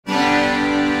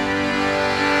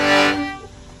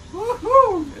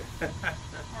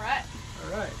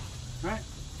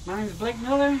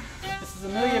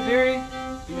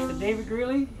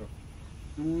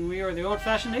And we are the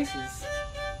Old-Fashioned Aces.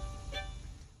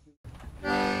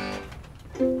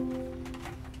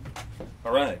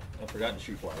 All right, I've forgotten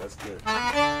shoe fly. That's good. Oh,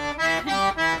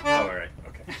 all right,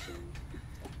 okay.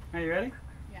 Are you ready?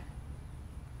 Yeah.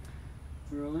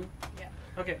 Rolling? Yeah.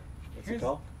 Okay. What's it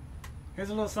called? Here's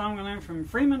a little song we learned from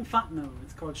Freeman Fontenot.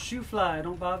 It's called Shoe Fly,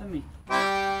 Don't Bother Me.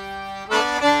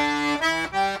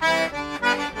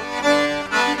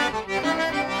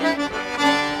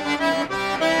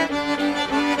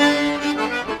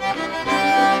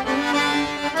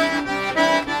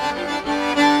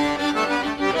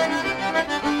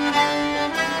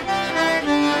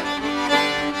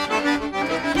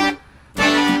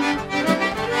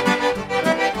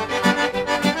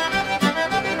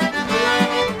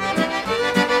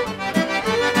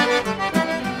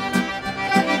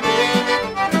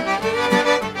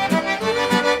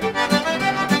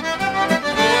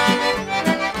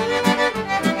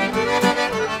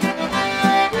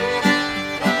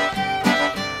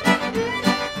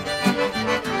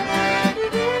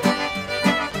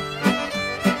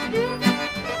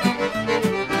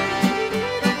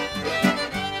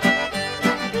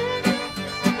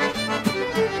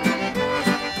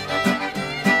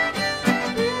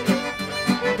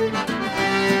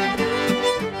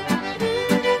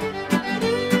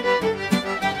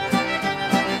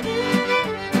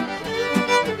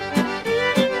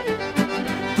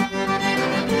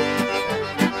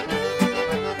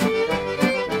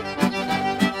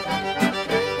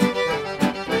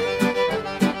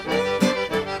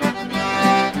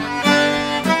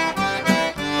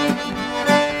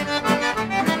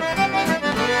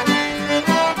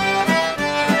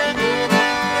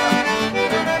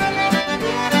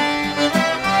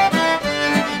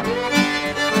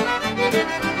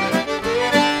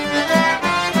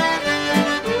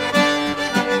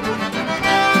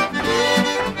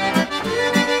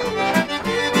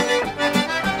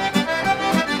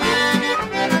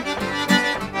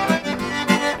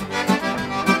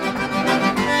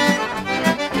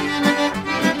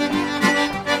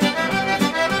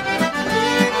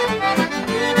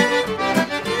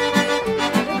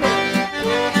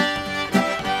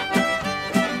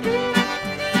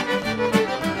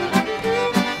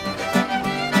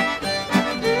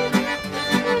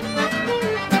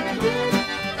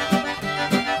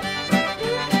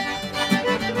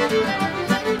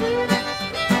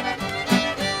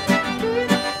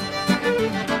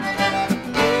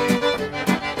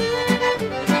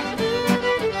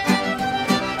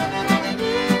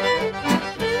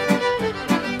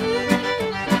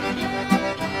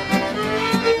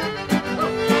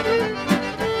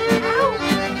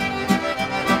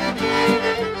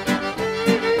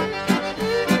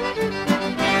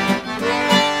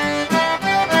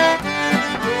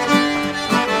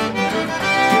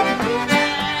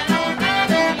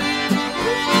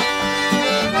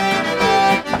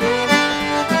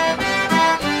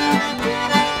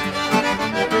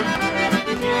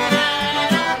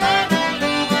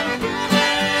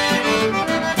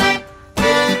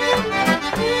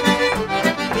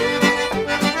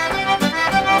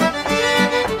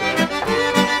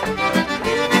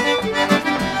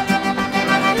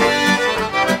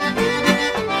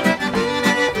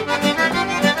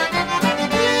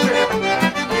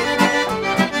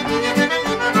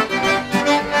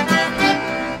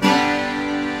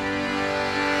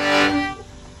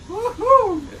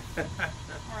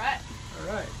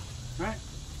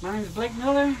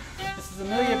 This is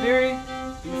Amelia Biere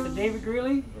and Mr. David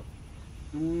Greeley,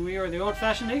 and we are the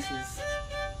Old-Fashioned Aces.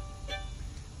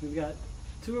 We've got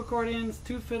 2 accordions,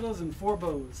 2 fiddles, and 4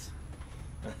 bows.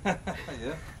 Yeah.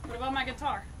 What about my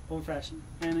guitar? Old-fashioned,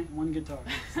 and 1 guitar.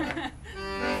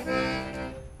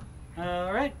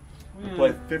 All right. We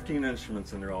play 15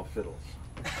 instruments and they're all fiddles.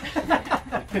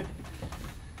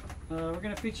 We're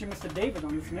going to feature Mr. David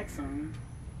on this next song.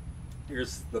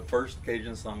 Here's the first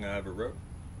Cajun song I ever wrote.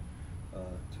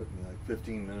 It took me like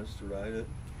 15 minutes to write it,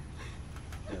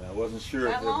 and I wasn't sure.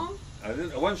 That long? I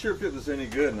wasn't sure if it was any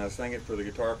good, and I sang it for the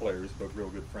guitar player who spoke real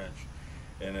good French.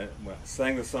 And when I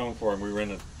sang the song for him, we were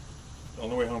on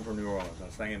the way home from New Orleans. I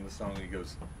sang him the song, and he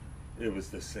goes, "It was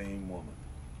the same woman."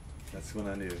 That's when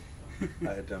I knew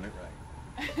I had done it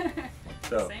right.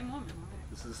 So, same woman.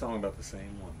 this is a song about the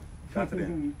same woman. Count it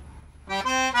in.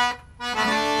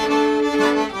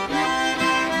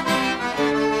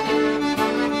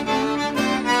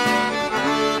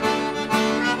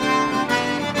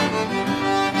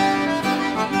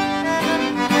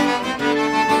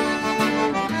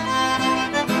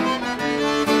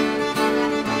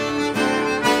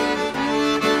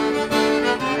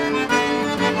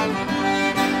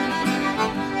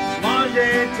 Moi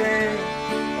j'étais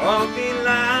en ville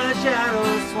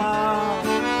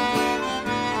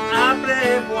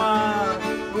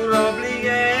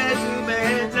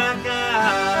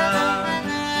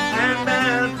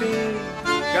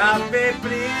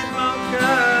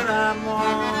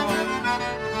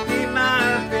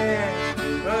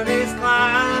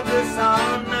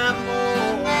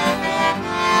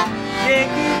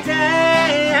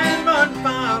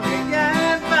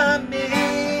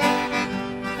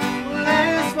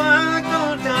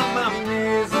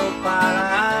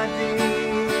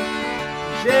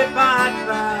j'ai pas de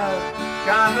peur,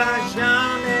 qu'elle va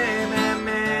jamais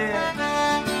m'aimer.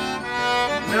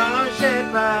 Non, j'ai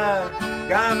peur,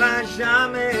 qu'elle va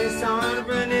jamais s'en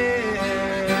revenir.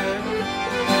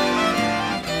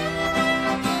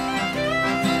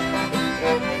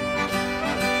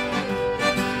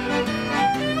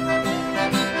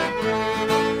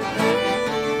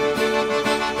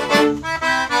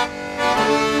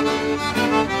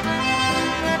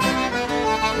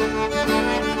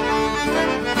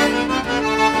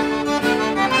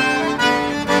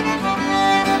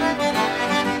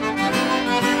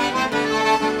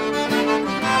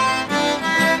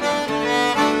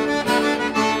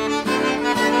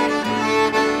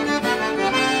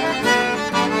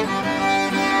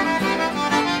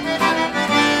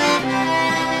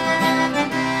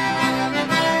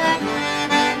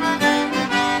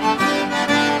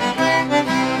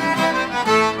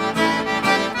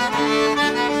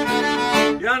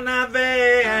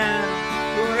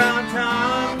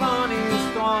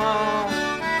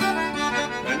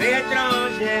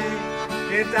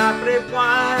 Après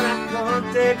voir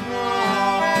raconter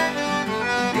moi,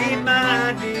 il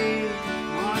m'a dit,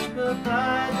 moi je peux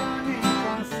pas donner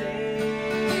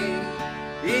conseil.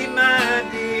 Il m'a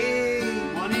dit,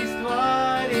 mon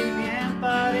histoire est bien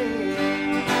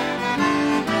pareille.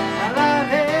 Elle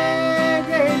avait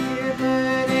des yeux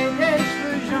bleus et des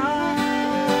cheveux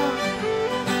jaunes,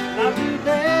 la plus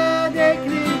belle des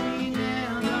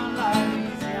criminels dans la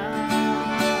Louisiane.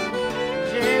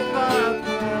 J'ai pas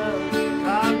peur.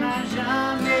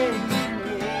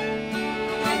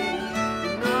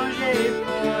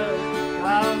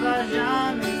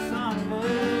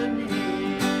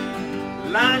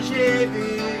 Là j'ai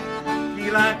vu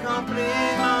qu'il a compris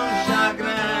mon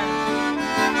chagrin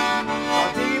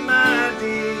quand il m'a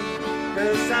dit que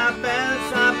sa belle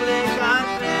s'appelait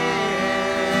Catherine.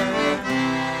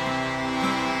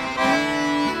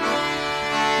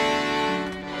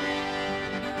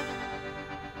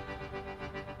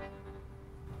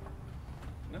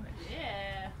 Nice.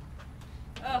 Yeah.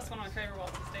 Oh, it's one of my favorite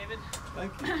waltzes, David.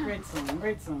 Thank you. Great song,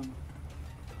 great song.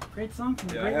 Great song from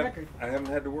a Yeah, great record. I haven't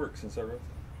had to work since I wrote that.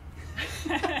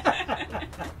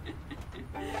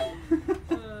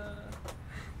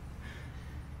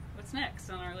 What's next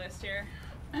on our list here?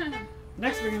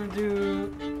 Next we're going to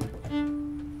do,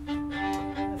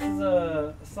 this is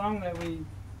a song that we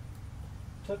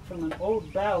took from an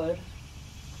old ballad.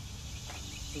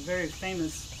 It's a very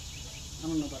famous, I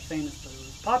don't know about famous, but it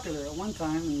was popular at one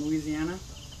time in Louisiana.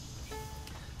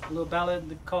 A little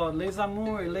ballad called Les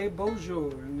Amours et les Beaux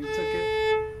Jours, and we took it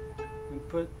and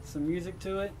put some music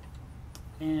to it,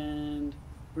 and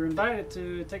we were invited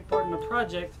to take part in a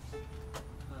project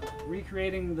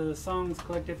recreating the songs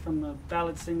collected from a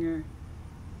ballad singer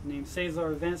named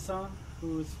Cesar Vincent,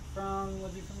 who was from,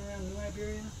 was he from around New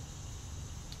Iberia?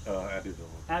 Abbeville.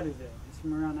 Abbeville. He's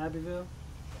from around Abbeville,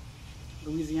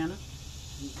 Louisiana.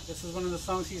 And this is one of the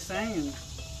songs he sang, and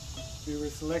we were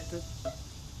selected.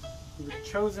 We were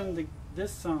chosen to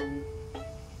this song.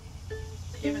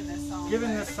 Given this song.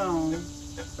 Given this song.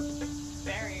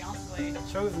 Very honestly.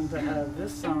 Chosen to have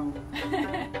this song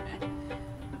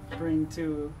bring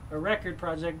to a record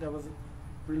project that was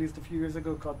released a few years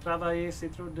ago called Travailler c'est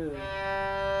trop dur.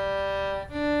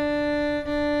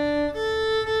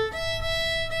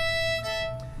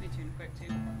 Me tune quick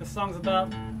too. The song's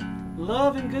about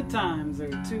love and good times are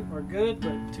good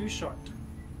but too short.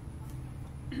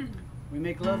 We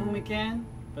make love when we can,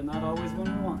 but not always when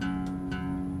we want.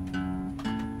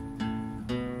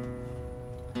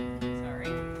 Sorry.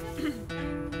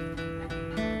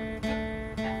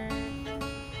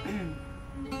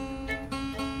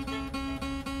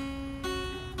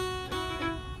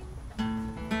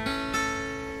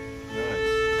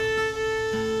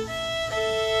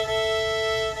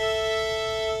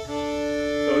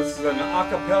 This is an a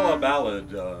cappella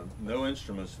ballad. No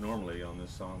instruments normally on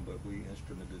this song, but we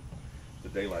instrumented the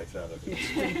daylights out of it.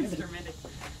 Instrumented.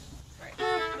 Right.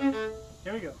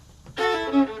 Here we go.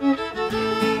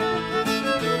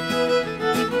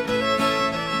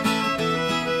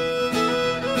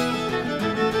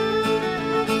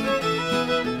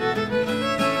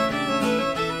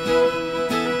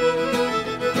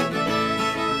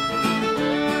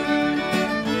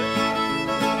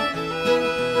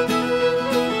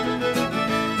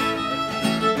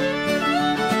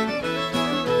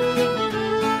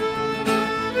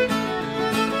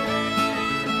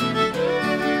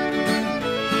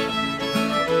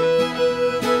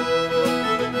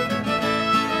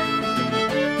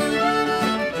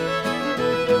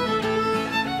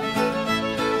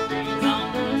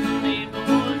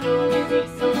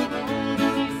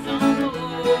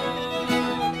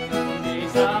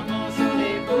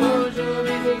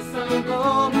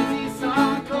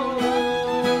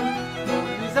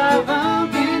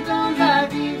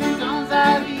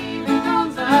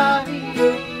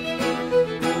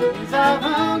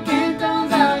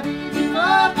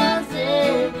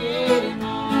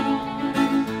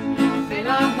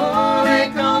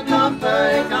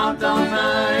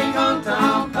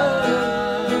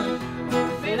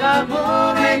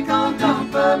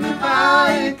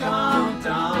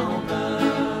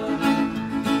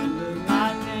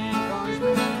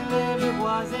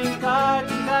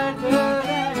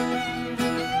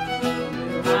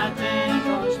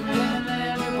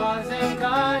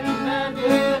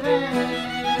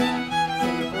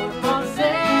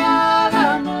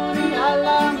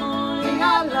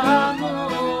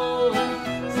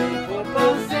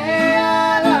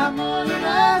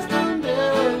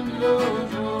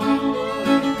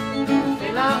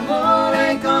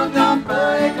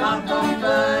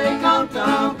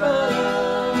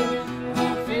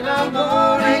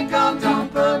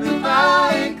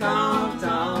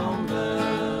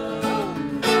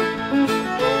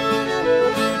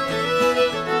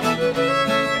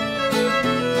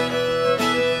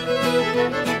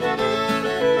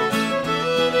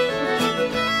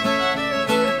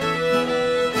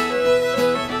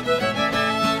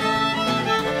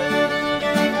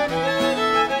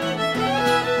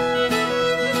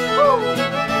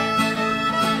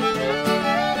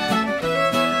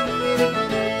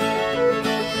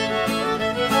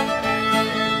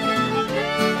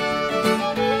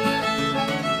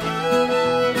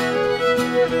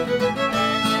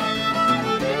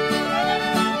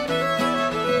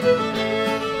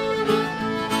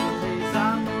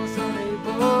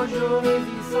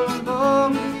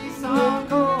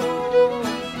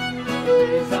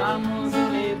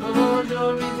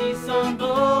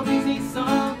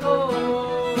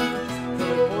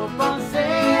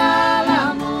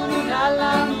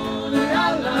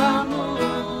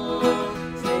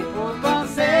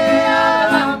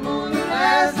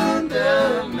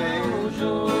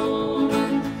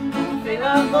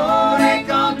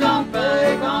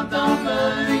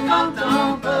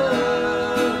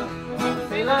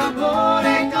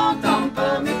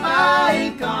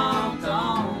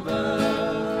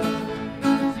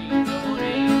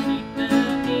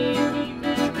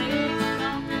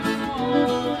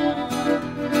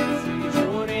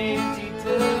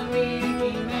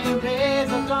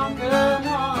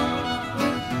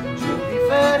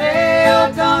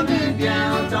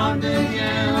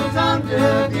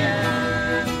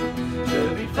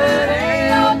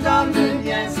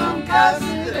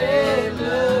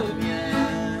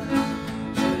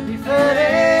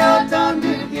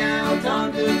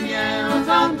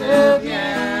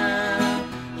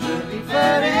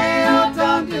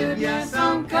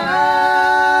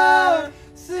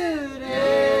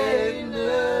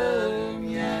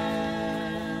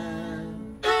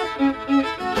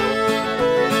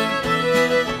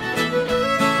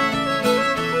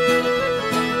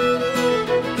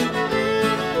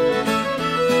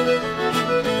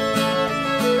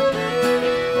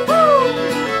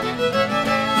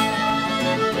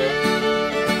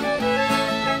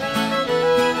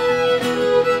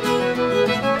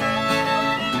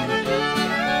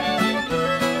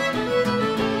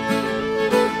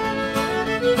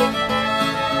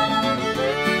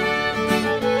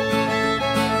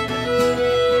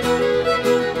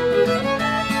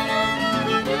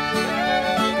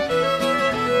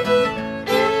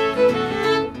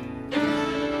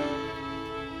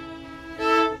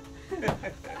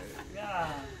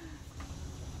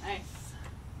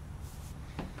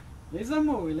 Les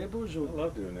amours et les beaux I jours.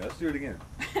 love doing that. Let's do it again.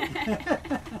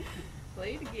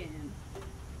 Play it again.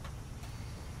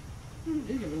 You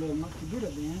give a little monkey boot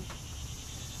at the end.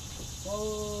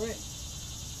 Alright.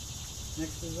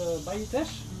 Next is Bayou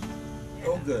Teche.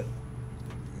 Oh, good.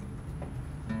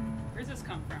 Where's this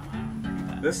come from? I don't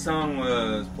remember that. This song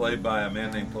was played by a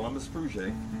man named Columbus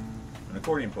Fruget, an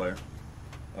accordion player.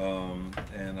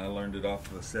 And I learned it off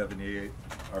of a 78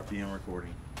 RPM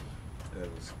recording. It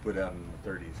was put out in the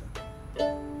 30s.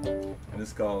 And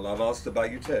it's called La Valse de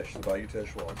Bayou Teche, the Bayou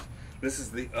Teche Waltz. This is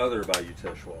the other Bayou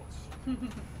Teche Waltz.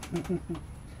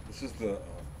 This is the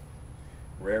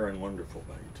rare and wonderful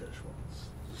Bayou Teche Waltz.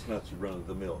 It's not your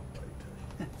run-of-the-mill Bayou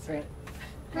Teche. That's right.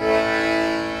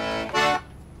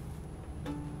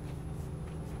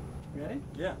 Ready?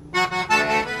 Yeah.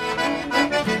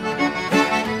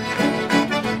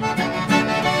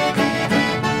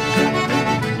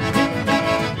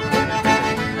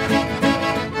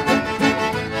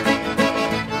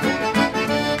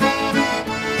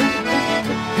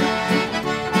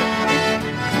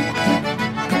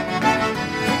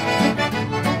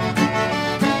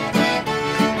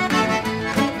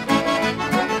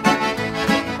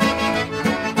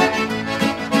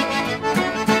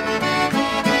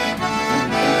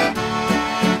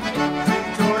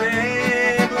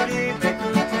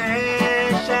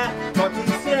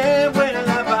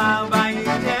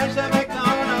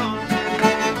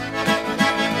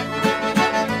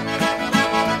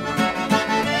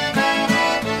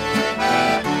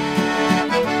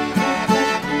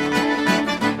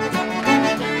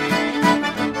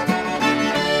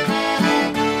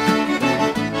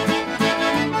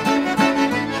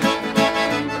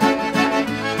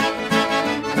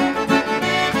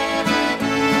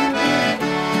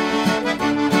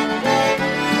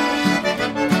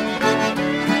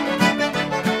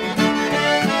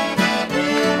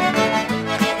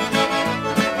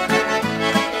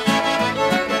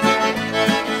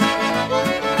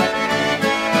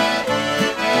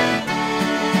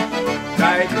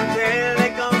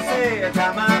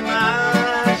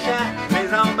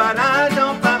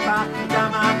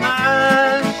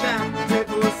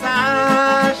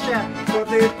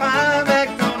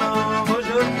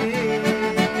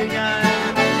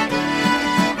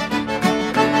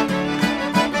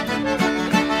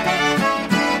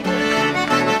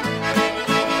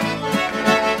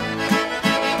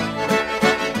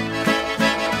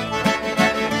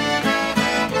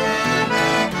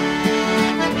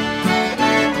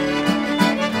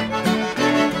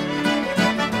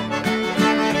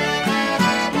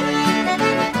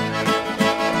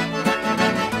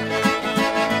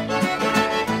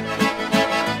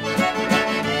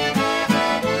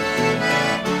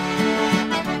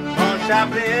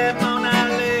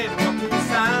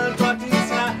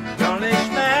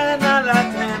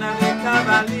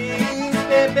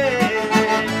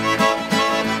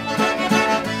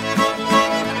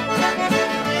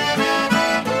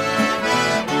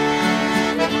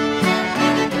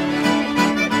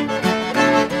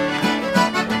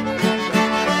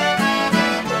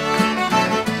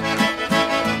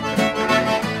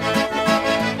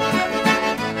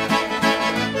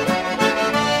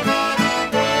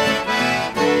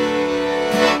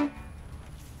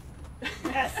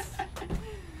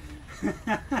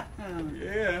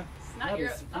 Yeah.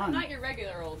 It's not your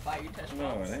regular old Bayou Teche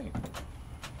No, waltz. it ain't.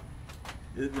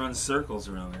 It runs circles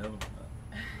around the other one.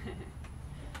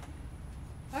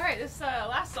 Alright, this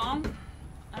last song,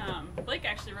 Blake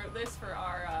actually wrote this for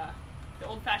our the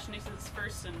Old Fashionistas'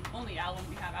 first and only album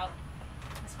we have out.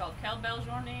 It's called Quelle Belle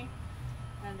Journée,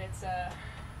 and it's the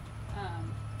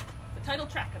title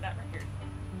track of that right here.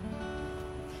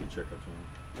 Should check out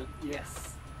tune.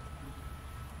 Yes.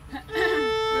 We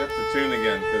have to tune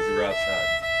again because we're outside.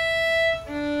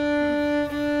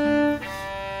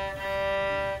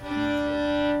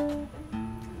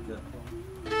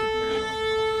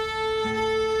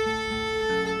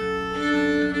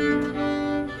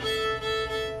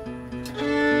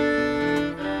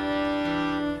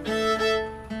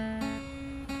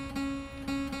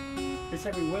 They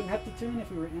said we wouldn't have to tune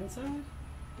if we were inside?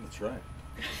 That's right.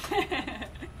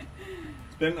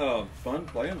 It's been fun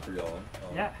playing for y'all.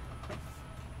 Yeah.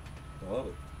 I love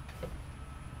it.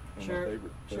 One of my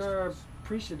favorite Sure festivals.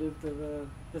 appreciative of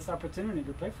this opportunity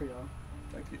to play for y'all.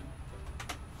 Thank you.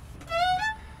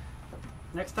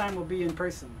 Next time we'll be in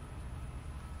person.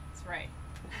 That's right.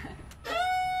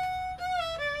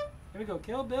 Here we go.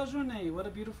 Quelle Belle Journée. What a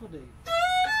beautiful day.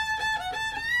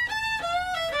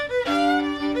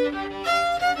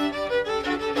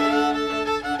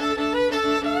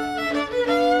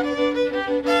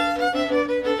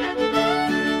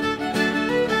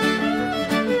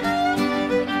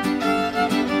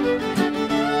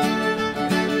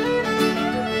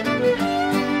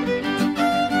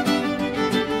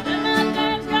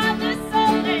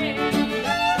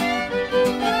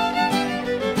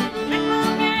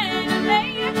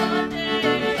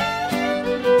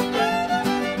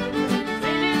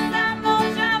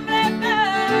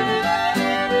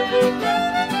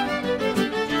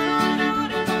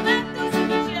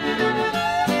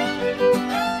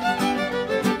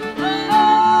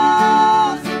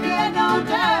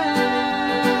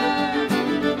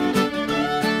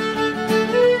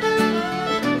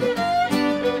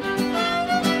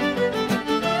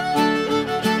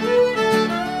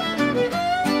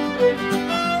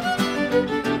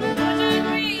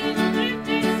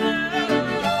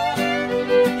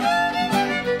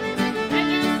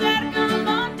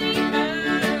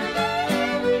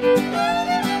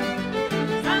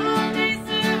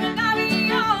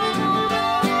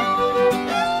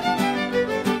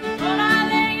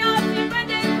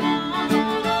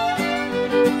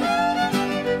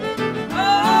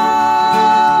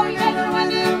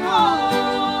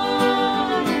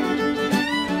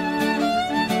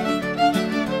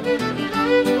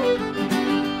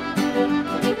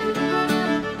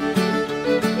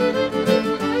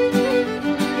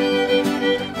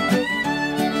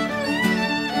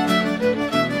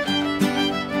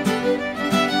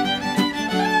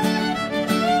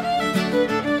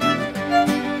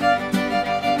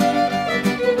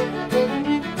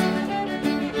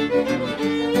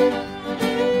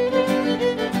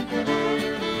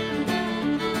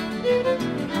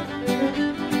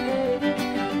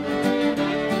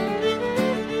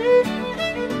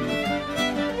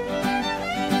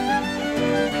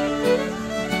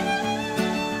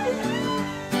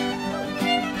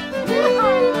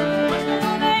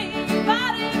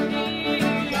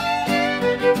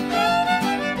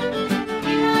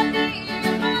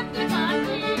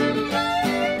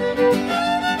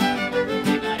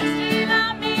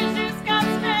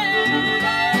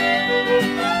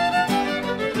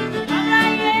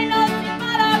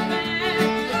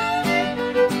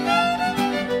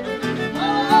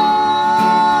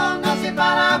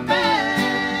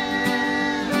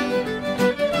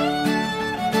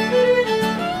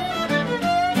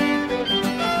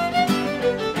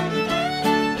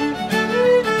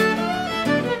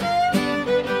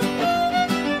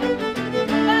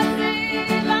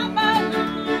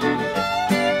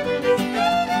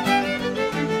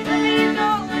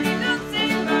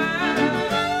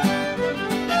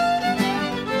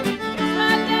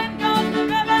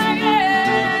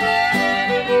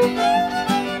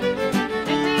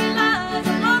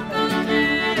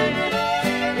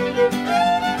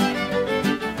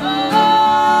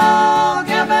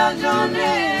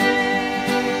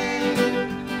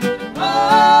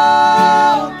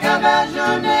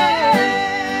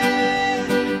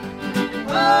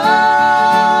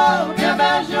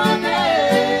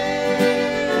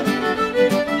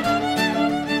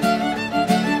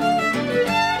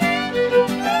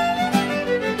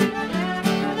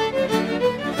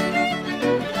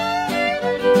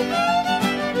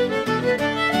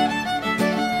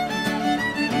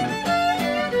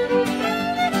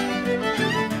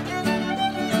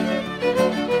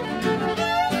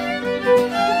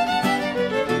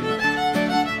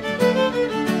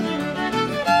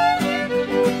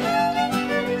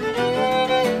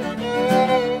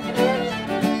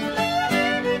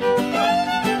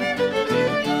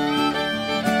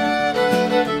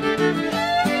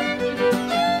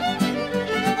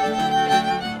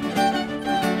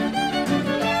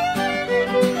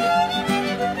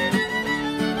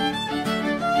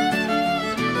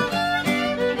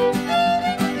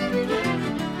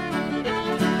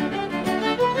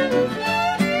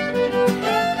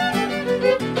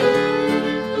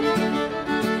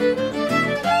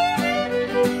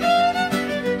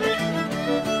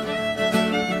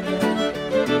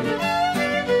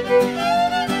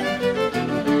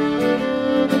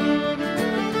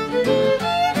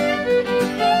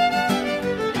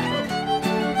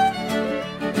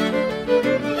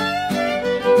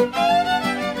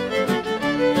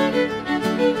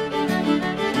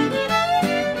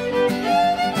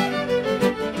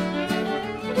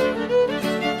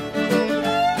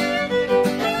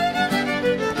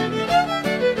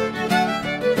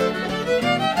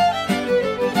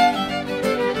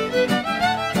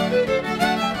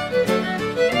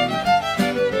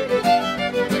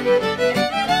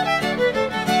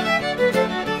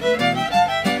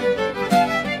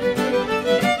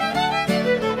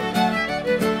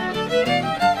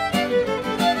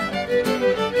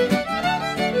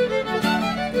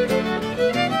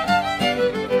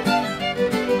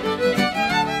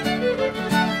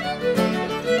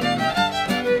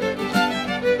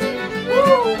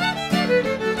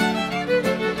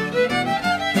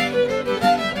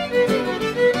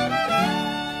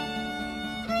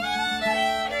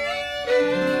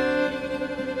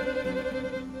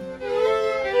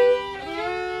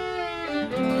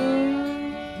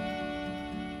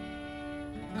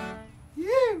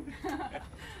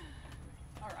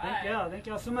 y'all. Thank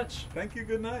y'all so much. Thank you.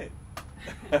 Good night.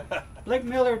 Blake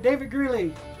Miller, David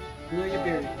Greeley, Amelia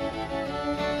Biere.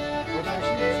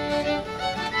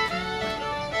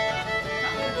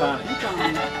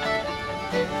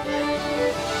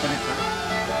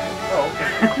 Oh,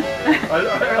 okay.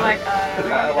 We're like,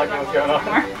 I like what's going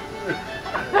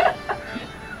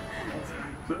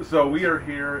on. So we are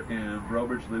here in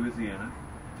Breaux-Bridge, Louisiana.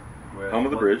 Home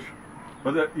of the bridge.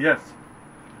 But yes,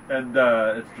 and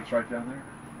it's just right down there.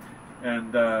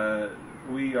 And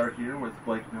we are here with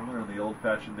Blake Miller on the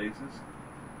old-fashioned basis.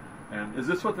 And is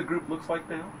this what the group looks like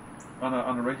now,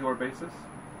 on a regular basis?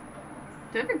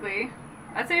 Typically,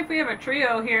 I'd say if we have a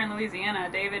trio here in Louisiana,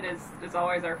 David is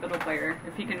always our fiddle player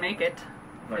if he can make it.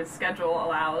 Right. His schedule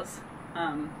allows.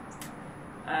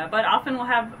 But often we'll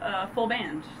have a full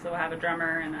band, so we'll have a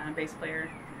drummer and a bass player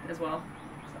as well.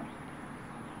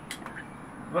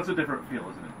 That's a different feel,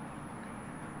 isn't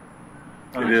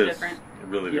it? It is different.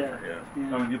 really different.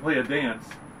 Yeah. I mean, you play a dance.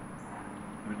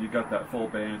 I mean, you've got that full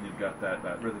band, you've got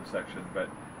that rhythm section, but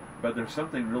there's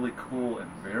something really cool and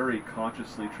very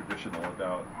consciously traditional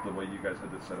about the way you guys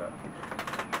had this set up.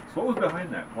 So what was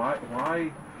behind that?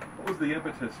 Why? What was the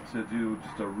impetus to do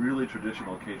just a really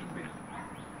traditional Cajun band?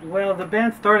 Well, the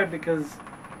band started because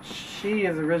she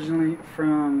is originally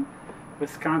from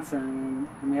Wisconsin,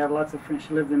 and we have lots of friends.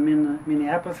 She lived in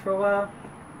Minneapolis for a while,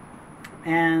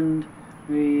 and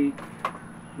we're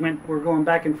going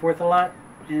back and forth a lot.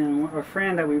 And a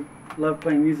friend that we love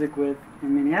playing music with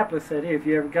in Minneapolis said, "Hey, if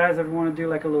you guys ever want to do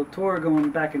like a little tour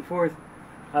going back and forth,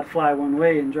 I'd fly one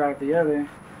way and drive the other."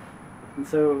 And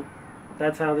so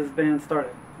that's how this band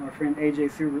started. Our friend AJ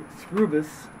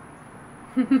Srubas.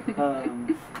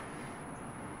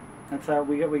 That's how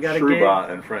we got a gig. Srubas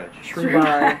in French.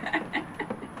 Srubas.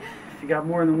 If you got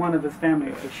more than one of his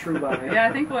family, it's a Srubas. Yeah,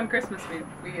 I think one Christmas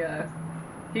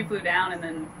he flew down, and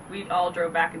then we all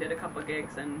drove back and did a couple of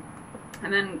gigs, and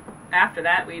then after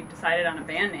that we decided on a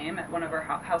band name at one of our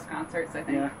house concerts, I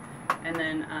think. Yeah. And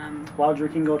then while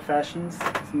drinking old fashions,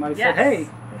 somebody yes. said, "Hey."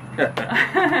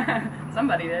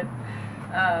 Somebody did.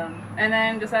 And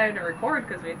then decided to record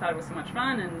because we thought it was so much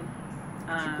fun, and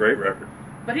It's a great record.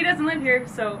 but he doesn't live here,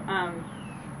 so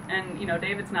and you know,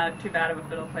 David's not too bad of a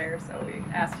fiddle player, so we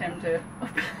asked him to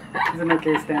He's an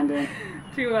okay stand-in.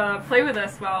 to play with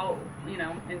us while, you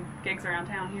know, in gigs around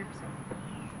town here.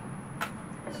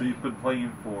 So you've been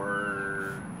playing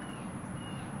for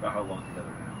about how long together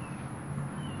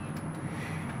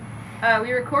now?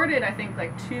 We recorded, I think,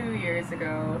 like 2 years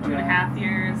ago, 2.5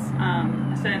 years.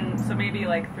 So maybe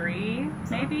like 3,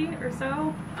 maybe or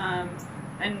so.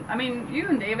 And I mean, you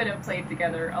and David have played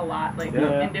together a lot, like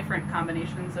in different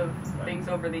combinations of things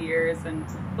over the years. And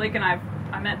Blake and I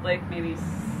met Blake maybe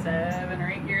 7 or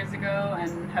 8 years ago,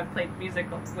 and have played music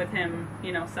with him,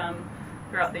 you know, some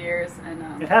throughout the years.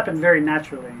 And It happened very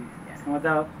naturally, and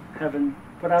without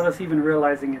us even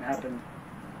realizing it happened.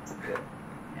 yeah.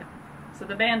 So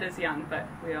the band is young, but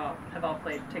we have all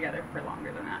played together for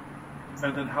longer than that.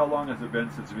 And then how long has it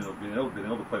been since you've been able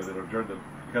to play with it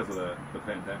because of the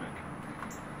pandemic?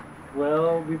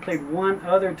 Well, we played one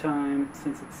other time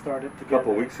since it started together. A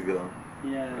couple of weeks ago.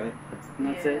 Yeah, Right? and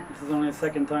that's it. This is only the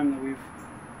second time that we've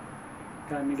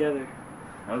gotten together.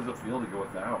 How does it feel to go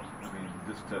without? I mean,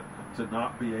 just to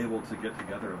not be able to get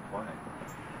together and play.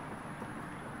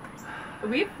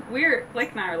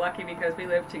 Blake and I are lucky because we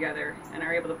live together and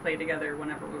are able to play together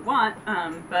whenever we want.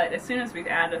 But as soon as we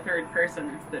add a third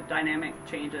person, the dynamic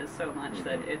changes so much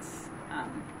that it's,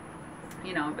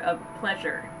 you know, a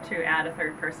pleasure to add a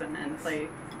third person and play,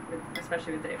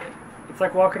 especially with David. It's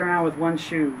like walking around with one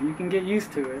shoe. You can get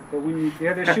used to it, but when the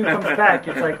other shoe comes back,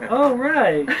 it's like, oh,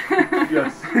 right.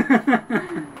 Yes.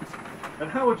 And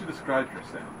how would you describe your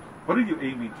sound? What are you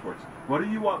aiming towards? What do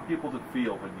you want people to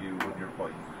feel when you're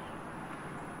playing?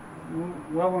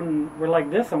 Well, when we're like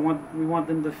this, we want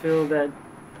them to feel that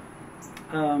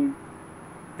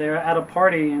they're at a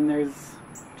party and there's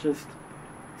just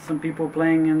some people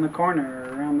playing in the corner or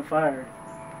around the fire,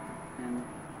 and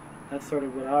that's sort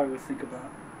of what I always think about.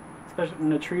 Especially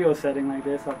in a trio setting like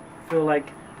this, I feel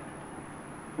like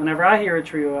whenever I hear a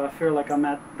trio, I feel like I'm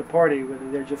at the party, whether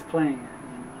they're just playing it.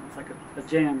 You know, it's like a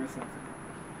jam or something.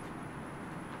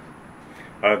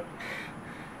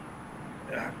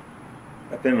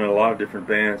 I've been in a lot of different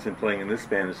bands, and playing in this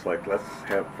band, it's like, let's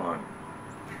have fun.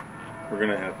 We're going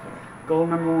to have fun. Goal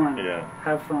number one. Yeah.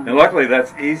 Have fun. And luckily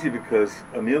that's easy because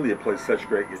Amelia plays such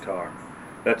great guitar.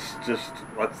 That's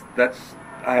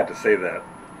I have to say that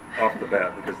off the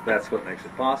bat because that's what makes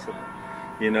it possible.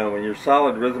 You know, when you're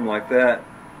solid rhythm like that,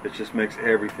 it just makes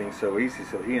everything so easy,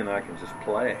 so he and I can just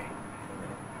play.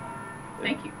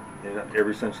 Thank you. In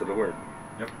every sense of the word.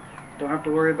 Yep. Don't have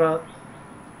to worry about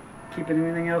keeping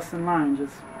anything else in line.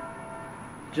 Just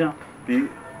jump.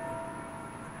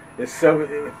 It's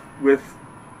so, with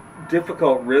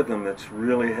difficult rhythm, it's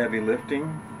really heavy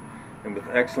lifting, and with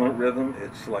excellent rhythm,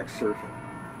 it's like surfing.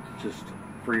 It's just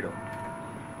freedom.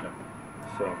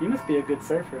 So You must be a good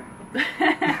surfer.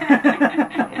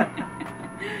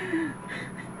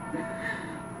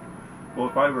 Well,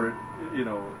 if I were, you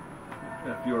know,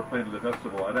 if you were playing at the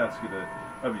festival, I'd ask you to,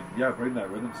 I mean, yeah, bring that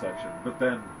rhythm section, but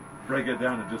then break it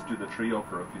down and just do the trio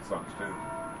for a few songs too.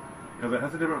 Because it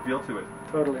has a different feel to it.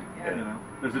 Totally. You know,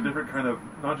 there's a different kind of,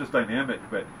 not just dynamic,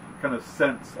 but kind of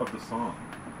sense of the song.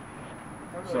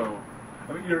 So,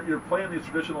 I mean, you're playing these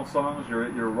traditional songs,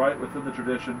 you're right within the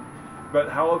tradition, but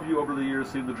how have you over the years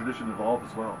seen the tradition evolve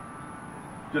as well?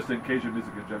 Just in Cajun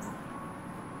music in general.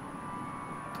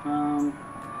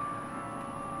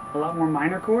 A lot more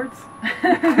minor chords.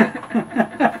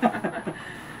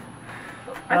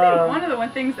 I think one of the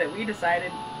things that we decided,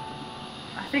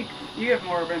 I think you have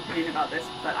more of an opinion about this,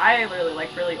 but I really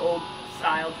like really old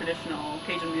style traditional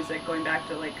Cajun music, going back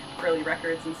to like early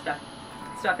records and stuff,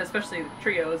 especially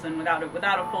trios and without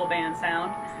a full band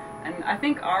sound. And I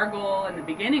think our goal in the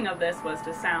beginning of this was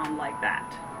to sound like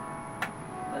that,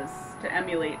 was to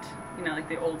emulate, you know, like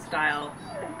the old style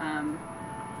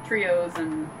trios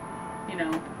and, you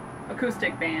know,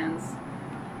 acoustic bands.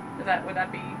 Would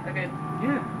that be a good?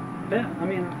 Yeah. I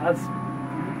mean,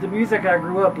 the music I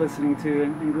grew up listening to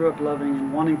and grew up loving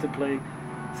and wanting to play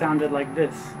sounded like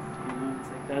this. You know, it's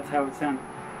like that's how it sounded.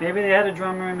 Maybe they had a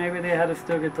drummer, maybe they had a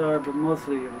steel guitar, but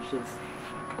mostly it was just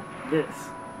this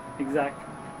exact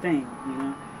thing, you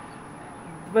know.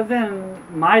 But then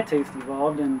my taste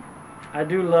evolved, and I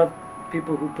do love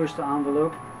people who push the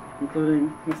envelope,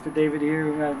 including Mr. David here,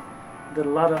 who did a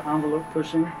lot of envelope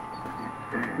pushing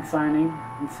and signing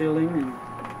and sealing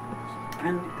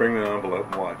and bring the envelope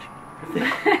and watch.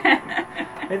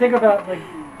 I think about like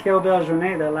Quelle Belle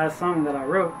Journée, that last song that I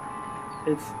wrote.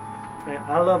 It's like,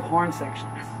 I love horn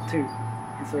sections too,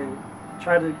 and so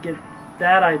try to get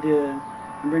that idea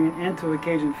and bring it into a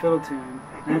Cajun fiddle tune,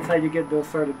 and that's how you get those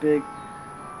sort of big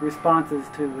responses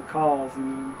to the calls,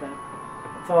 and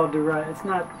it's all derived. It's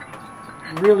not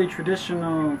really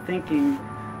traditional thinking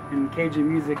in Cajun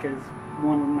music as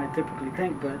one might typically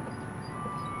think, but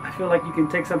I feel like you can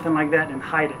take something like that and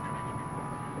hide it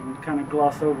and kind of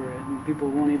gloss over it, and people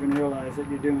won't even realize that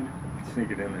you're doing it.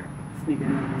 Sneak it in there. Sneak it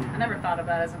in there. I never thought of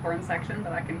that as a horn section,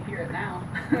 but I can hear it now.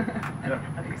 Yeah.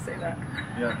 How do you say that?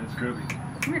 Yeah, it's groovy.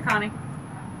 Come here, Connie.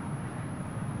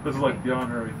 This is like the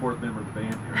honorary fourth member of the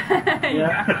band here.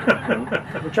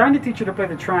 Yeah. We're trying to teach her to play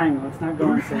the triangle. It's not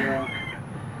going so well.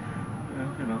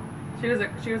 Yeah, you know.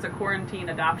 She was a quarantine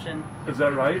adoption. Is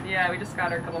that right? Yeah, we just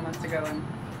got her a couple months ago, and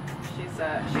she's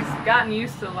gotten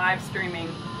used to live streaming.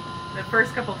 The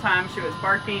first couple times she was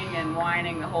barking and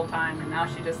whining the whole time, and now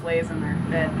she just lays in her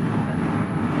bed.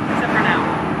 Except for now.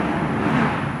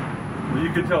 Well,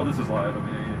 you can tell this is live. I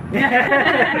mean,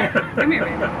 Come here,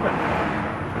 baby.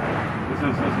 This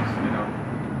is you know,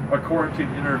 a quarantine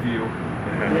interview.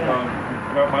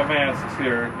 About my masks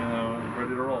here, you know,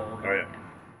 ready to roll. Oh yeah.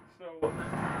 So,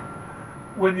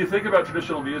 when you think about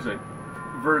traditional music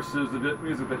versus the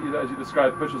music that, as you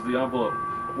described, pushes the envelope,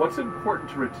 what's important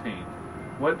to retain?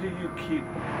 What do you keep?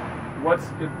 What's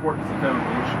important as a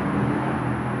foundation?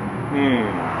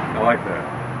 I like that.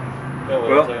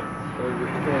 Well, can we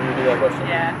redo that question?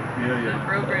 Yeah. Yeah. The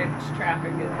Brobridge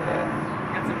traffic is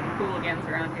got some hooligans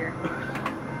around here.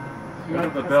 What are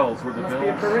the bells? Were the Must be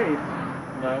a bells? parade.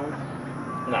 No.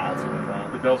 Nah, it's gonna be The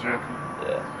fine. bells are.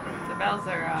 Yeah. The bells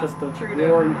are Just a true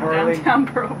roaring to Harley. downtown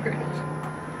Brobridge.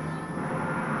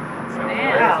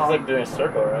 Man. It's like doing a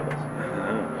circle around us.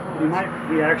 We might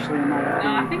actually might.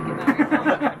 No, I think it's in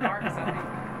the parks, I think.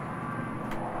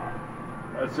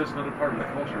 That's just another part of the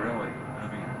culture, really. I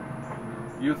mean,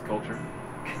 youth culture.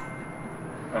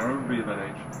 I don't remember being that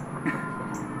age.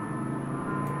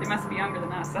 They must be younger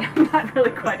than us. I'm not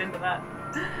really quite into that.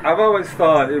 I've always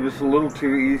thought it was a little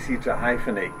too easy to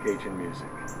hyphenate Cajun music.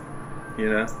 You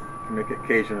know, to make it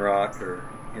Cajun rock, or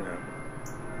you know,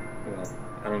 well,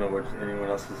 I don't know what anyone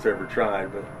else has ever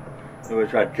tried, but nobody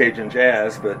tried Cajun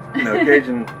jazz, but you know,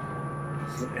 Cajun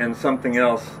and something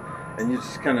else, and you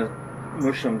just kind of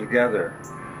mush them together.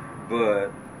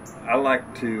 But I like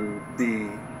to be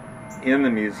in the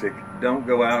music. Don't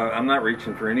go out. I'm not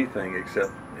reaching for anything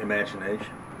except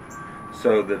imagination,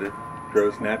 so that it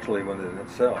grows naturally within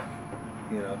itself.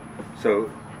 You know, so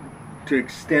to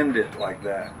extend it like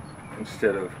that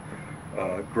instead of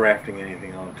grafting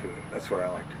anything onto it. That's what I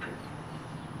like to do.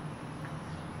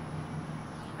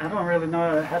 I don't really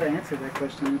know how to answer that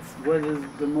question. It's what is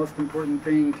the most important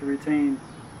thing to retain.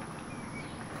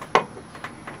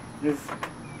 I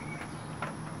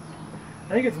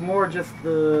think it's more just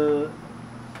the,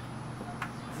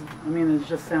 I mean, it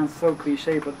just sounds so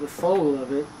cliche, but the soul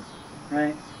of it,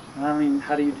 right? I mean,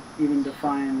 how do you even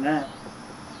define that?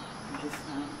 Just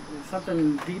there's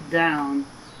something deep down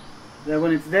that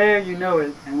when it's there, you know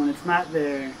it, and when it's not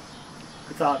there,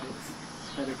 it's obvious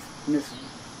that it's missing.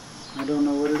 I don't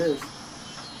know what it is.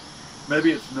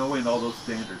 Maybe it's knowing all those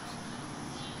standards,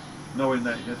 knowing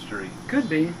that history. Could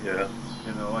be. Yeah.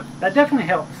 You know, that definitely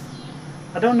helps.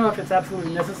 I don't know if it's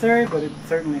absolutely necessary, but it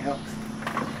certainly helps.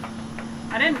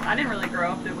 I didn't really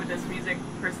grow up with this music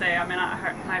per se. I mean,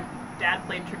 my dad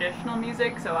played traditional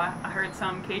music, so I heard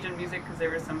some Cajun music because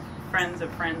there were some friends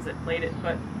of friends that played it.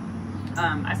 But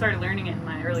I started learning it in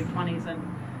my early 20s, and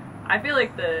I feel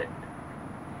like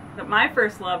my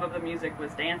first love of the music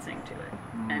was dancing to it,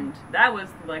 and that was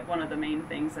like one of the main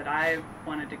things that I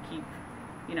wanted to keep,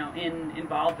 you know,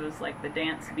 involved was like the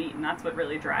dance beat, and that's what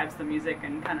really drives the music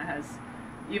and kind of has,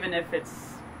 even if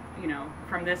it's, you know,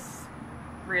 from this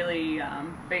really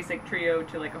basic trio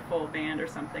to like a full band or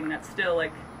something, that's still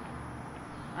like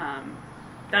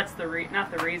that's not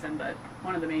the reason, but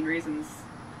one of the main reasons.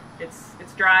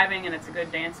 It's driving and it's a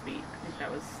good dance beat. I think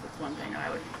that's one thing I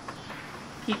would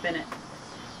keep in it.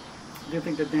 Do you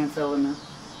think the dance element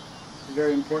is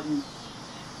very important?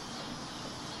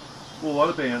 well, a lot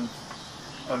of bands,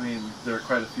 I mean, there are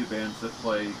quite a few bands that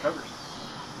play covers.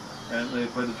 And they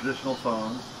play the traditional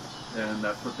songs, and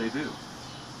that's what they do.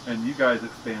 And you guys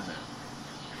expand that.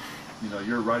 You know,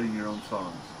 you're writing your own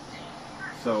songs.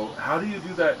 So how do you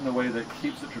do that in a way that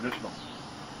keeps it traditional?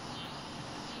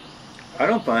 I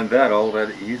don't find that all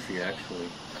that easy, actually.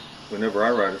 Whenever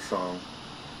I write a song,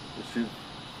 to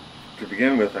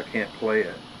begin with, I can't play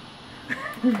it.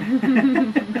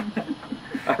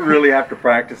 I really have to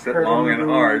practice it long and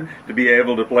hard to be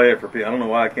able to play it for people. I don't know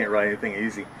why I can't write anything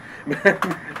easy.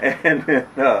 And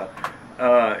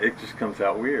it just comes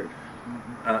out weird.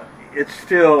 It's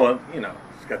still, you know,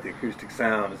 it's got the acoustic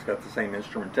sound, it's got the same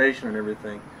instrumentation and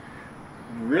everything.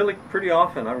 Really, pretty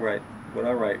often what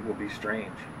I write will be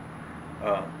strange.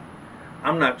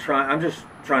 I'm just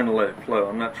trying to let it flow.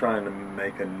 I'm not trying to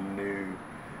make a new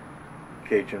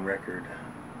Cajun record,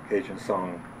 Cajun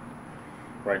song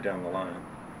right down the line,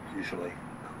 usually.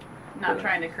 Not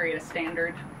trying to create a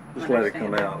standard. Just let it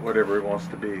come out, whatever it wants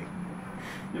to be.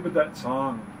 Yeah, but that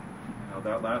song, you know,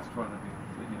 that last one, I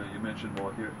mean, you know, you mentioned,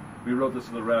 well, here, we wrote this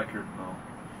for the record and all,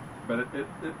 but it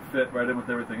fit right in with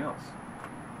everything else.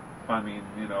 I mean,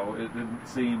 you know, it didn't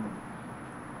seem,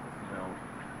 you know,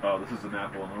 oh, this is an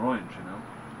apple and an orange, you know?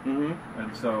 Mm-hmm.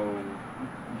 And so,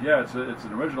 yeah, it's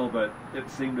an original, but it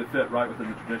seemed to fit right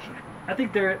within the tradition. I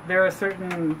think there are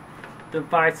certain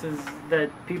devices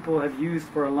that people have used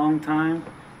for a long time,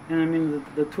 and I mean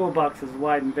the toolbox is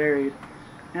wide and varied,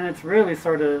 and it's really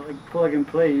sort of like plug and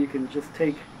play. You can just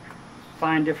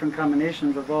find different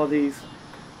combinations of all these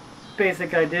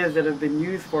basic ideas that have been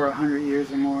used for 100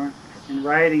 years or more in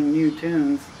writing new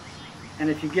tunes, and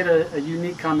if you get a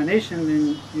unique combination,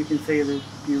 then you can say that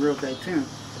you wrote that tune.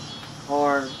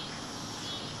 Or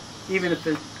even if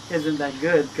it isn't that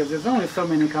good, because there's only so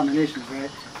many combinations, right?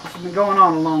 This has been going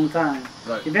on a long time.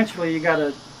 Right. Eventually you got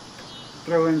to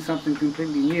throw in something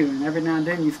completely new, and every now and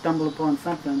then you stumble upon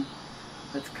something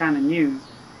that's kind of new,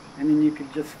 and then you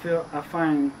could just fill, I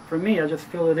find, for me, I just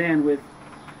fill it in with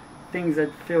things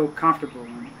that feel comfortable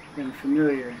and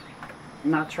familiar,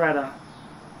 and not try to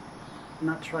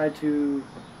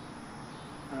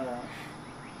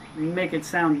make it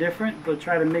sound different, but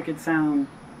try to make it sound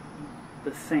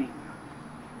the same.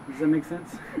 Does that make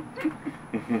sense?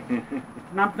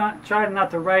 Try not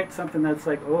to write something that's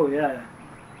like, oh yeah,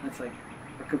 that's like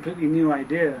a completely new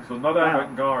idea. So not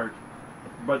avant-garde,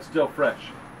 but still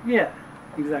fresh. Yeah,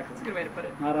 exactly. That's a good way to put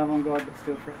it. Not avant-garde, but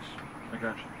still fresh. I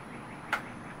got you.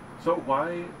 So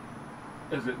why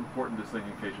is it important to sing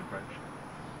in Cajun French?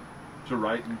 To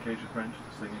write in Cajun French,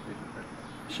 to sing in Cajun French?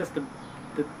 It's just a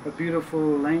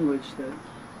beautiful language that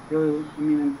really, I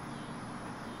mean,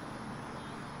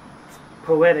 it's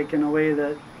poetic in a way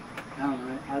that, I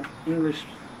don't know, English,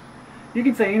 you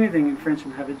can say anything in French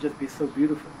and have it just be so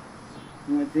beautiful.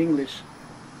 And with English,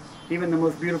 even the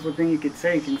most beautiful thing you could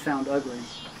say can sound ugly.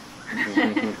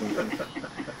 It's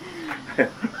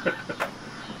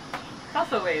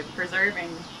also a way of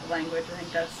preserving the language. I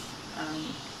think that's...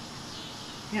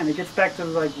 Yeah, and it gets back to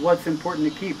like what's important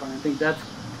to keep, and I think that's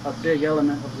a big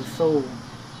element of the soul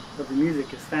of the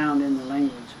music is found in the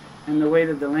language and the way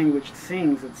that the language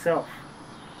sings itself.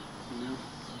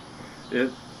 You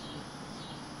know?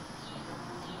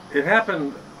 It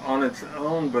happened on its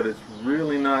own, but it's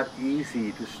really not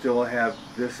easy to still have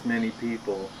this many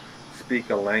people speak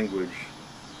a language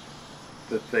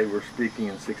that they were speaking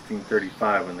in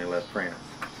 1635 when they left France.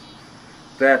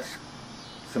 That's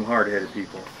some hard-headed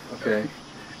people, okay?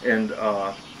 And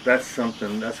that's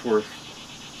something that's worth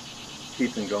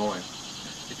keeping going,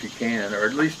 if you can, or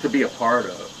at least to be a part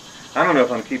of. I don't know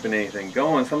if I'm keeping anything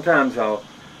going. Sometimes I'll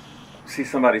see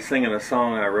somebody singing a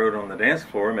song I wrote on the dance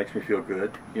floor. It makes me feel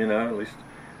good, you know. At least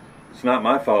it's not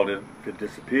my fault if it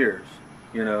disappears,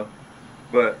 you know.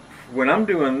 But when I'm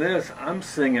doing this, I'm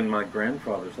singing my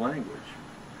grandfather's language,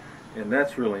 and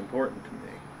that's really important to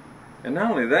me. And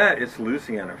not only that, it's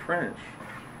Louisiana French,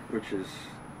 which is,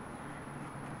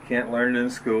 can't learn it in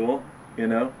school, you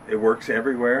know. It works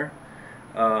everywhere.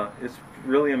 It's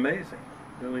really amazing.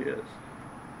 It really is.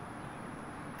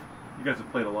 You guys have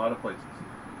played a lot of places.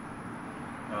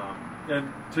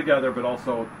 And together, but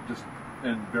also just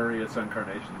in various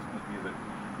incarnations of music.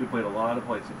 You played a lot of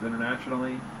places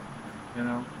internationally, you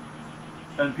know,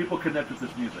 and people connect with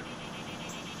this music.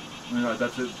 You know,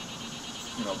 that's it.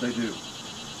 You know, they do.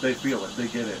 They feel it. They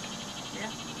get it. Yeah.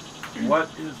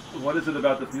 What is it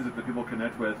about this music that people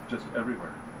connect with just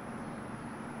everywhere?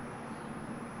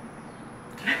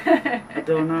 I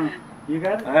don't know. You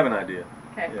got it? I have an idea.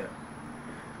 Okay.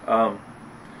 Yeah.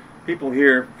 People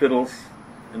hear fiddles,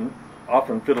 and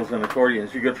often fiddles and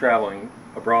accordions. You go traveling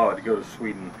abroad, you go to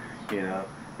Sweden, you know,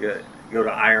 you go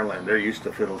to Ireland, they're used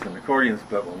to fiddles and accordions,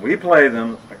 but when we play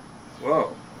them, it's like,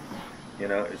 whoa, you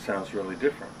know, it sounds really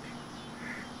different.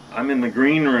 I'm in the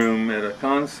green room at a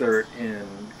concert in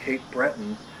Cape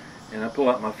Breton, and I pull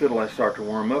out my fiddle, I start to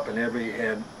warm up, and every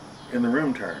head in the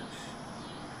room turns,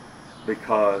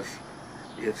 because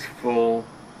it's full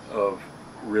of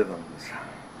rhythms.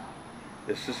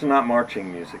 It's just not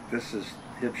marching music. This is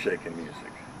hip-shaking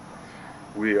music.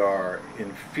 We are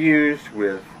infused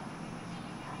with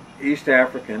East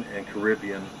African and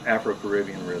Caribbean,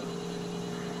 Afro-Caribbean rhythms.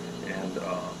 And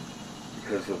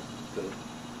because of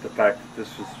the fact that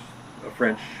this was a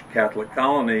French Catholic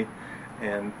colony,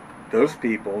 and those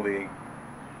people, the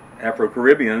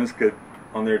Afro-Caribbeans, could,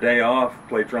 on their day off,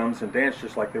 play drums and dance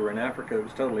just like they were in Africa. It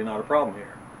was totally not a problem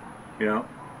here, you know.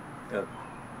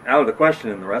 Out of the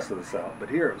question in the rest of the South, but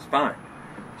here it was fine.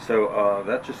 So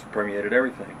that just permeated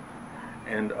everything.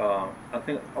 And I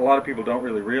think a lot of people don't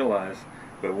really realize,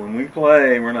 but when we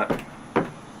play, we're not,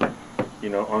 you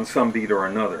know, on some beat or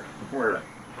another. We're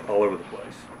all over the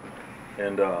place.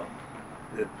 And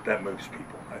that moves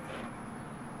people, I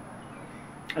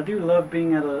think. I do love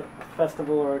being at a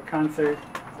festival or a concert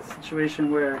situation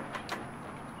where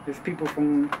there's people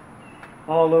from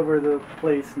all over the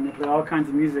place and they play all kinds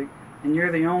of music, and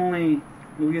you're the only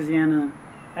Louisiana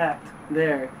act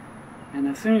there. And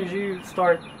as soon as you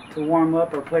start to warm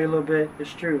up or play a little bit,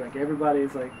 it's true, like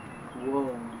everybody's like, whoa.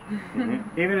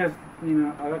 Mm-hmm. Even if, you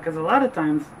know, because a lot of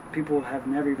times people have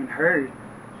never even heard,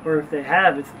 or if they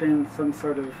have, it's been some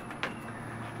sort of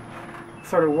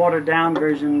watered down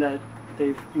version that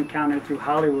they've encountered through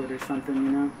Hollywood or something,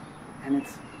 you know. And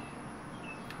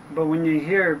but when you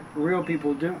hear real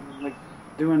people doing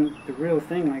the real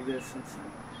thing like this,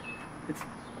 it's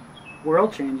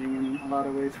world changing in a lot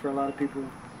of ways for a lot of people,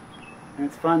 and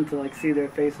it's fun to like see their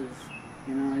faces,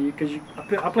 you know. Because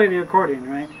I play the accordion,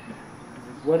 right?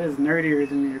 What is nerdier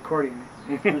than the accordion?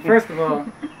 First of all,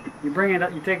 you bring it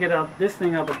up, you take it out, this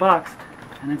thing out the box,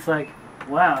 and it's like,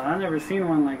 wow, I've never seen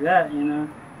one like that, you know.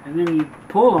 And then you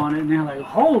pull on it, and they're like,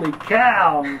 holy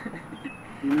cow!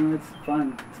 You know, it's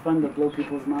fun. It's fun to blow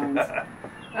people's minds.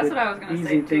 That's what I was going to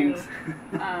say, too.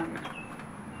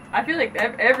 I feel like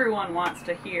everyone wants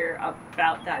to hear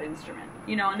about that instrument.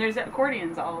 You know, and there's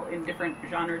accordions all in different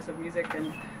genres of music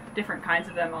and different kinds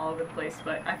of them all over the place.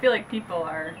 But I feel like people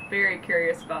are very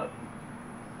curious about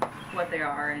what they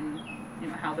are and, you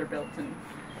know, how they're built. And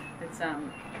it's,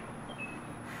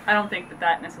 I don't think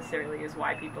that necessarily is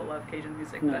why people love Cajun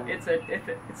music, no. But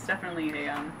it's definitely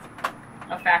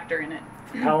a factor in it.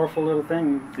 Powerful little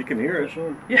thing. You can hear it.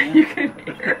 Sure. Yeah, you can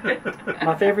hear it.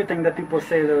 My favorite thing that people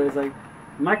say, though, is like,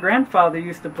 my grandfather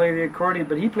used to play the accordion,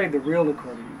 but he played the real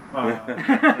accordion. Yeah.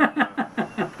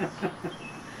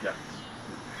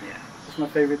 It's my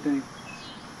favorite thing.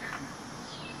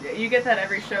 Yeah, you get that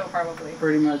every show, probably.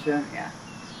 Pretty much, yeah. Yeah.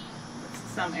 It's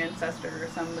some ancestor or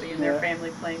somebody in their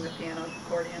family playing the piano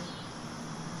accordion.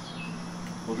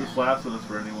 Well, this last one is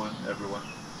for everyone.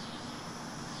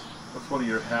 What's one of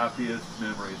your happiest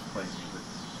memories playing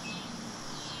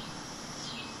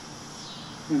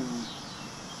music?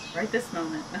 Right this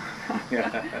moment. I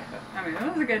mean, it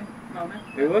was a good moment.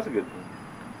 It was a good one.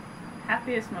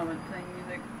 Happiest moment playing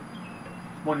music.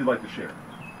 One you'd like to share.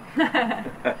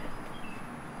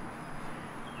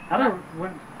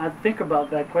 When I think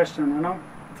about that question,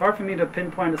 it's hard for me to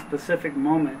pinpoint a specific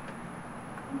moment.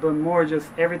 but more just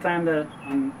every time that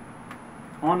I'm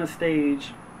on a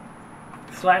stage,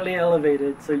 slightly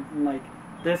elevated, so like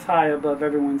this high above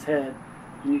everyone's head,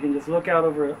 and you can just look out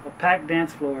over a packed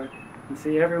dance floor and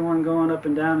see everyone going up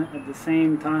and down at the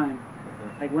same time.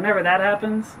 Like whenever that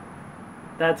happens,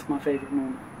 that's my favorite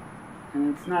moment.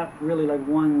 And it's not really like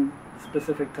one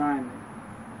specific time,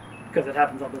 because it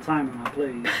happens all the time when I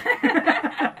play.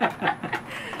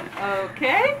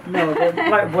 Okay. No, but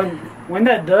like when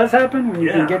that does happen, when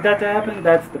you can get that to happen,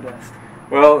 that's the best.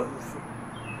 Well,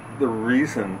 the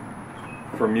reason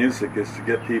for music is to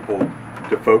get people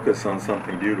to focus on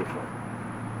something beautiful.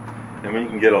 And when you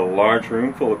can get a large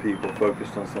room full of people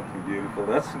focused on something beautiful,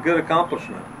 that's a good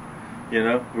accomplishment. You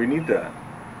know, we need that.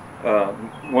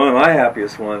 One of my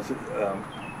happiest ones,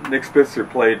 Nick Spitzer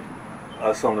played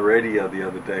us on the radio the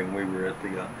other day when we were at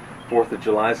the 4th of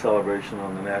July celebration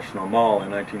on the National Mall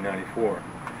in 1994.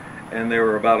 And there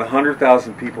were about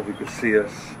 100,000 people who could see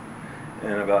us,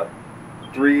 and about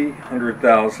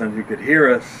 300,000 who could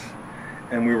hear us,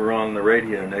 and we were on the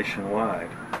radio nationwide.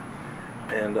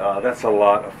 And that's a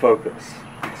lot of focus.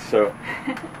 So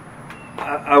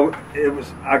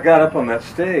I got up on that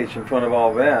stage in front of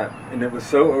all that, and it was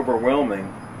so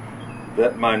overwhelming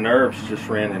that my nerves just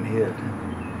ran and hid.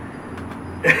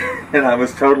 And I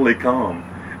was totally calm.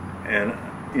 And,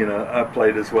 you know, I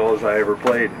played as well as I ever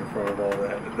played in front of all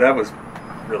that. That was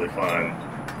really fun.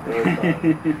 Really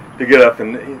fun. To get up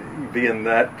and be in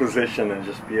that position and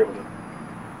just be able to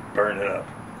burn it up.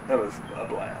 That was a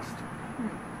blast.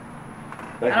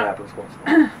 That happens once in a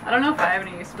while. I don't know if I have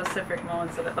any specific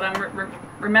moments of it, but I'm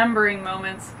remembering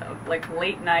moments of like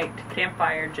late night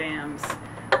campfire jams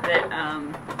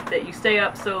that you stay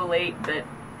up so late that,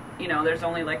 you know, there's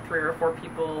only like 3 or 4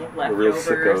 people left real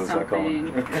over or sickos, something.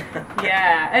 I call them.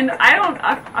 Yeah, and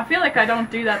I feel like I don't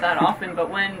do that often, but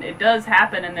when it does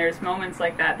happen and there's moments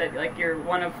like that like you're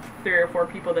one of 3 or 4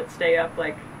 people that stay up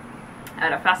like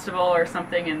at a festival or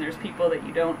something, and there's people that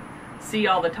you don't see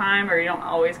all the time or you don't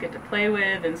always get to play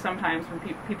with, and sometimes from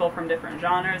people from different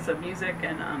genres of music,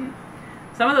 and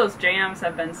some of those jams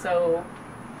have been so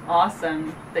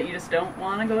awesome that you just don't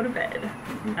want to go to bed.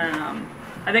 And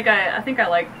I think I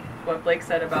like what Blake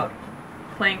said about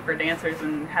playing for dancers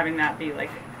and having that be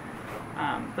like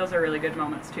those are really good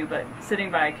moments too, but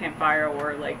sitting by a campfire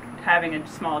or like having a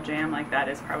small jam like that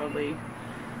is probably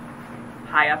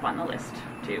high up on the list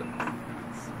too.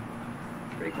 It's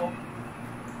pretty cool.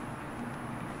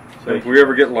 So if we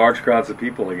ever get large crowds of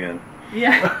people again.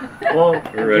 Yeah. Well,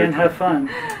 again, have fun.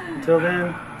 Until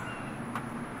then,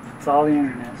 it's all the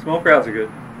internet. Small crowds are good.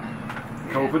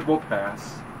 COVID will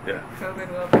pass. Yeah.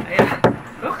 COVID will, yeah.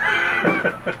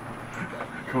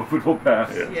 COVID will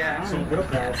pass. Yeah. Oh, it'll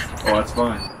pass. Oh, that's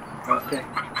fine. Okay.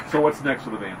 So what's next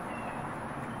for the band?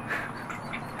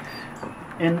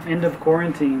 End of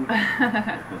quarantine.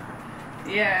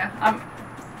 Yeah.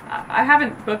 I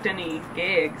haven't booked any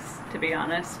gigs, to be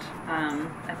honest.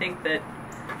 I think that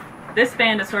this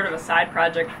band is sort of a side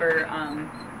project for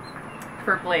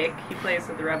Blake. He plays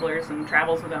with the Revelers and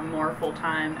travels with them more full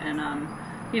time, and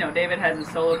you know, David has his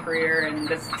solo career, and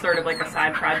this is sort of like a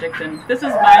side project. And this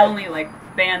is my only like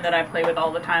band that I play with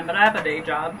all the time, but I have a day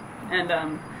job, and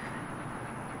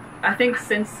I think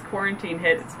since quarantine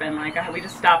hit, it's been like we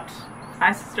just stopped.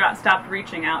 I stopped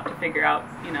reaching out to figure out,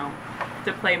 you know,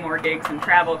 to play more gigs and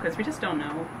travel, because we just don't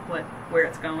know where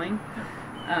it's going.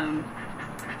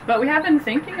 But we have been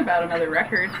thinking about another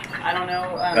record. I don't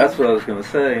know. That's what I was going to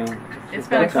say. It's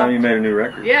been about time you made a new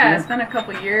record. Yeah, it's been a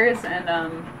couple years, and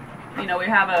you know, we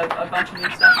have a bunch of new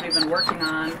stuff we've been working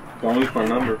on. Don't lose my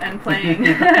number. And playing.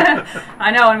 I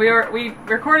know, and we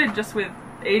recorded just with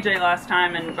AJ last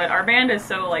time, but our band is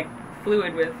so like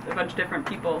fluid with a bunch of different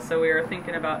people, so we were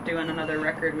thinking about doing another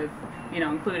record with, you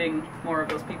know, including more of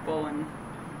those people, and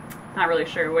not really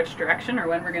sure which direction or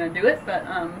when we're going to do it, but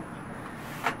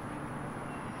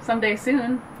someday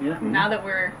soon. Yeah. Now that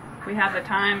we have the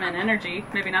time and energy,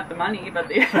 maybe not the money, but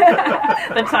the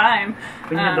the time.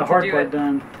 But you have the hard part it.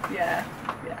 done. Yeah.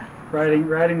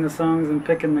 Writing the songs and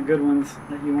picking the good ones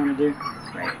that you want to do.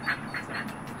 Right.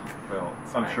 Well,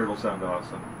 I'm sure it'll sound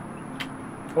awesome.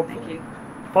 Hopefully. Thank you.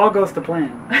 If all goes to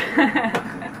plan.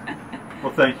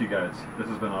 Well, thank you guys. This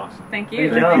has been awesome. Thank you.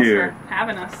 Thank Thanks you. for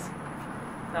having us.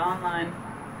 The online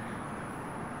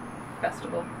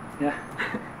festival. Yeah.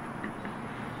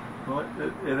 Well,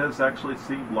 it has actually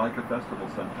seemed like a festival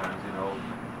sometimes, you know.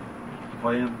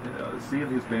 Playing, seeing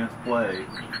these bands play,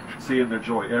 seeing their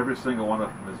joy. Every single one of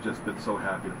them has just been so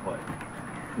happy to play.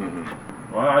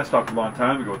 Mm-hmm. Well, I stopped a long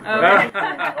time ago.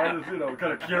 I was, you know,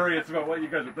 kind of curious about what you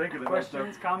guys are thinking about.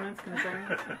 Questions, comments,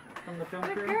 concerns from the film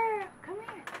crew?